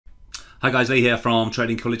Hi guys, Lee here from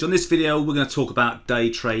Trading College. On this video we're going to talk about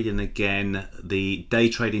day trading again. The day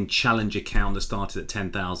trading challenge account that started at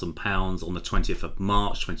 £10,000 on the 20th of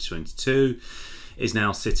March 2022 is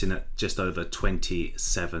now sitting at just over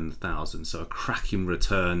 27,000. So a cracking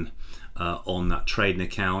return on that trading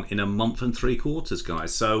account in a month and 3 quarters,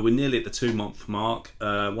 guys. So we're nearly at the 2-month mark.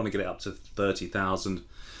 Want to get it up to 30,000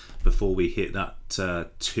 before we hit that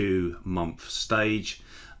 2-month stage.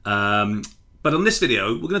 But on this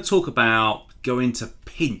video, we're going to talk about going to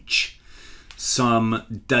pinch some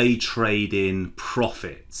day trading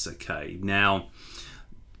profits. Okay, now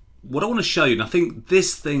what I want to show you, and I think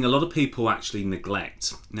this thing a lot of people actually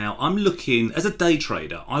neglect. Now I'm looking, as a day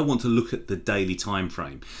trader, I want to look at the daily time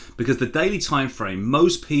frame, because the daily time frame,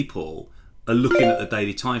 most people are looking at the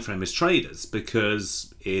daily time frame as traders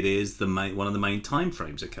because it is the main, one of the main time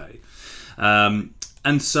frames. Okay,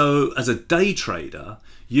 and so as a day trader,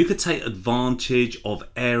 you could take advantage of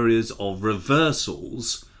areas of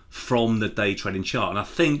reversals from the day trading chart. And I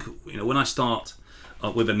think, you know, when I start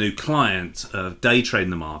with a new client day trading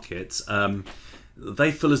the markets,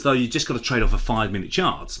 they feel as though you just got to trade off a 5-minute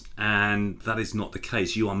chart, and that is not the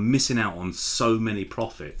case. You are missing out on so many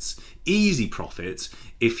profits, easy profits,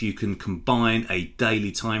 if you can combine a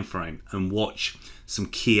daily time frame and watch some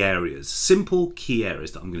key areas, simple key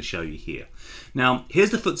areas that I'm going to show you here. Now,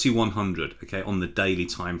 here's the FTSE 100, okay, on the daily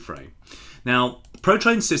time frame. Now, Pro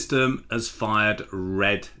Trading System has fired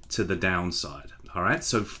red to the downside. All right,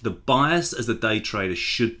 so the bias as a day trader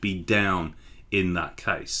should be down in that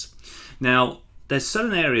case. Now, there's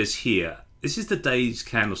certain areas here. This is the day's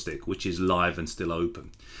candlestick, which is live and still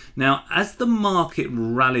open. Now, as the market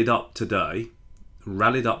rallied up today,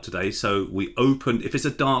 so we opened, if it's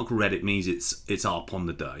a dark red, it means it's up on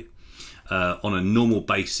the day. On a normal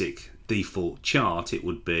basic default chart, it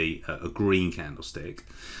would be a green candlestick,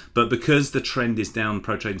 but because the trend is down,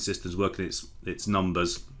 Pro Trading System's working its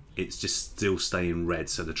numbers, it's just still staying red,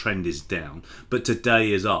 so the trend is down, but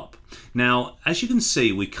today is up. Now, as you can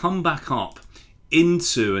see, we come back up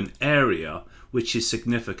into an area which is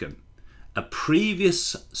significant, a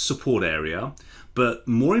previous support area, but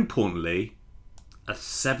more importantly, a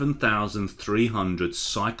 7,300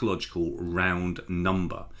 psychological round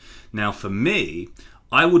number. Now for me,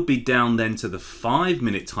 I would be down then to the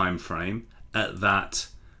 5-minute time frame at that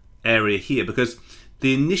area here, because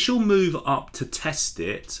the initial move up to test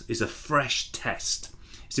it is a fresh test.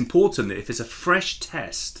 It's important that if it's a fresh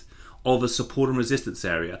test of a support and resistance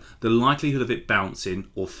area, the likelihood of it bouncing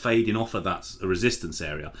or fading off of that resistance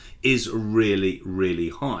area is really, really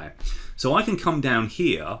high. So I can come down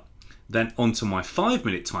here then onto my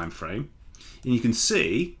 5-minute time frame, and you can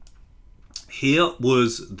see here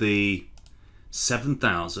was the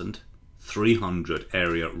 7,300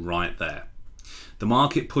 area right there. The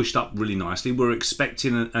market pushed up really nicely. We're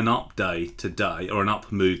expecting an up day today, or an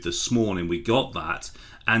up move this morning. We got that,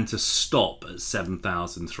 and to stop at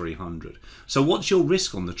 7,300. So what's your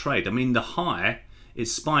risk on the trade? I mean, the high, it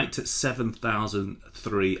spiked at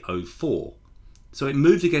 7,304. So it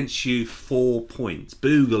moved against you 4 points.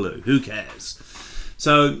 Boogaloo, who cares?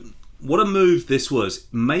 So what a move this was.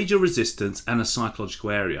 Major resistance and a psychological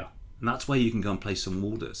area. And that's where you can go and place some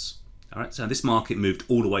orders. All right, so this market moved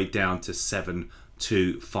all the way down to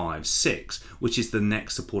 7,256, which is the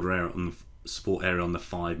next support area on the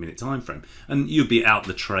 5-minute time frame. And you'd be out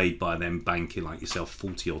the trade by then, banking like yourself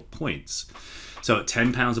 40 odd points. So at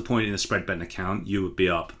 £10 a point in a spread betting account, you would be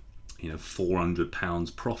up, you know,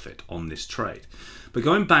 £400 profit on this trade. But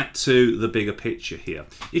going back to the bigger picture here,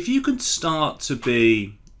 if you can start to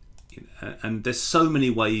be, and there's so many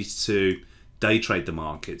ways to day trade the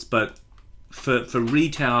markets, but for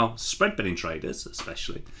retail spread betting traders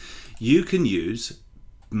especially, you can use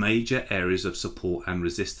major areas of support and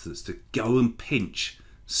resistance to go and pinch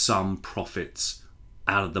some profits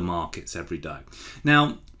out of the markets every day.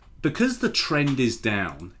 Now, because the trend is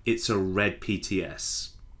down, it's a red PTS,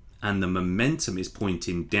 and the momentum is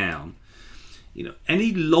pointing down, you know,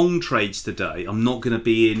 any long trades today, I'm not going to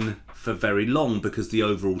be in for very long because the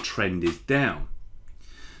overall trend is down.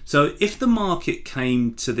 So if the market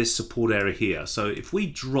came to this support area here, so if we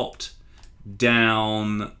dropped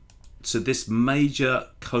down to this major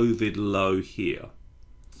COVID low here,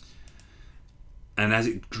 and as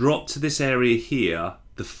it dropped to this area here,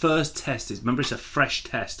 the first test is, remember, it's a fresh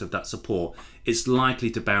test of that support, it's likely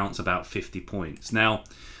to bounce about 50 points. Now,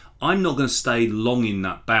 I'm not going to stay long in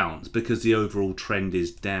that bounce because the overall trend is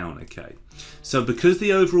down, okay? So because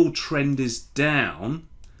the overall trend is down,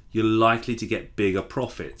 you're likely to get bigger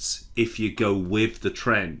profits if you go with the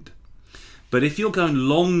trend. But if you're going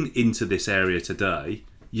long into this area today,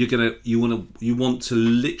 you want to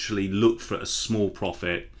literally look for a small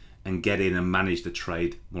profit and get in and manage the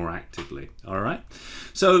trade more actively. All right,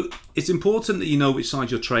 so it's important that you know which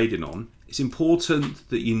side you're trading on. It's important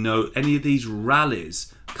that you know any of these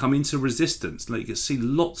rallies come into resistance. Like you can see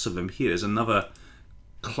lots of them here. There's another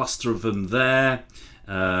cluster of them there.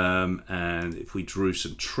 And if we drew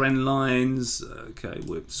some trend lines, okay,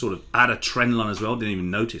 we're sort of at a trend line as well. Didn't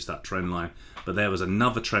even notice that trend line, but there was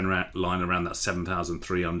another trend line around that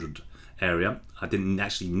 7,300 area. I didn't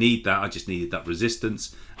actually need that. I just needed that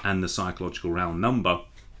resistance and the psychological round number.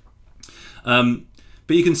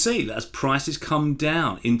 But you can see that as prices come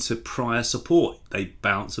down into prior support, they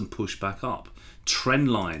bounce and push back up.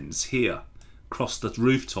 Trend lines here across the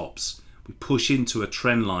rooftops. We push into a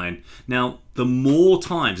trend line. Now, the more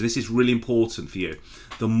times, and this is really important for you,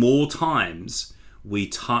 the more times we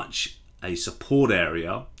touch a support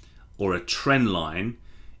area or a trend line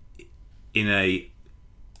in a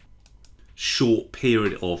short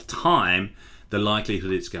period of time, the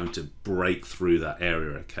likelihood it's going to break through that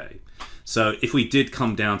area, okay? So if we did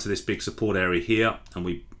come down to this big support area here and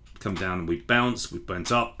we come down and we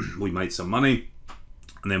went up, we made some money,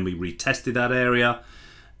 and then we retested that area,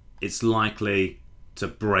 it's likely to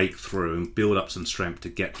break through and build up some strength to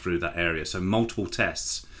get through that area. So multiple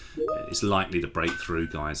tests, it's likely to break through,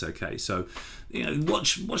 guys, okay? So, you know,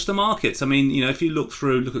 watch the markets. I mean, you know, if you look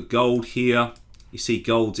at gold here, you see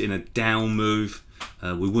gold's in a down move.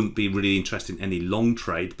 We wouldn't be really interested in any long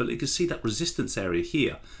trade, but you can see that resistance area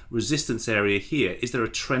here. Resistance area here. Is there a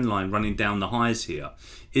trend line running down the highs here?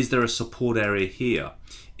 Is there a support area here?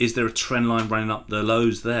 Is there a trend line running up the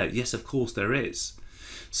lows there? Yes, of course there is.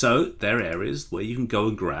 So there are areas where you can go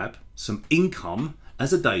and grab some income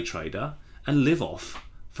as a day trader and live off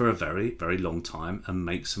for a very, very long time and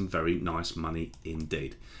make some very nice money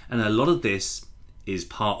indeed. And a lot of this is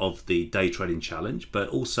part of the day trading challenge, but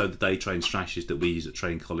also the day trading strategies that we use at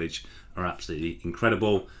Trading College are absolutely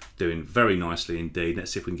incredible, doing very nicely indeed.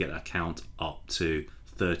 Let's see if we can get that account up to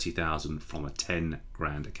 30,000 from a 10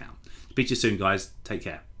 grand account. Speak to you soon, guys. Take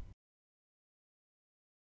care.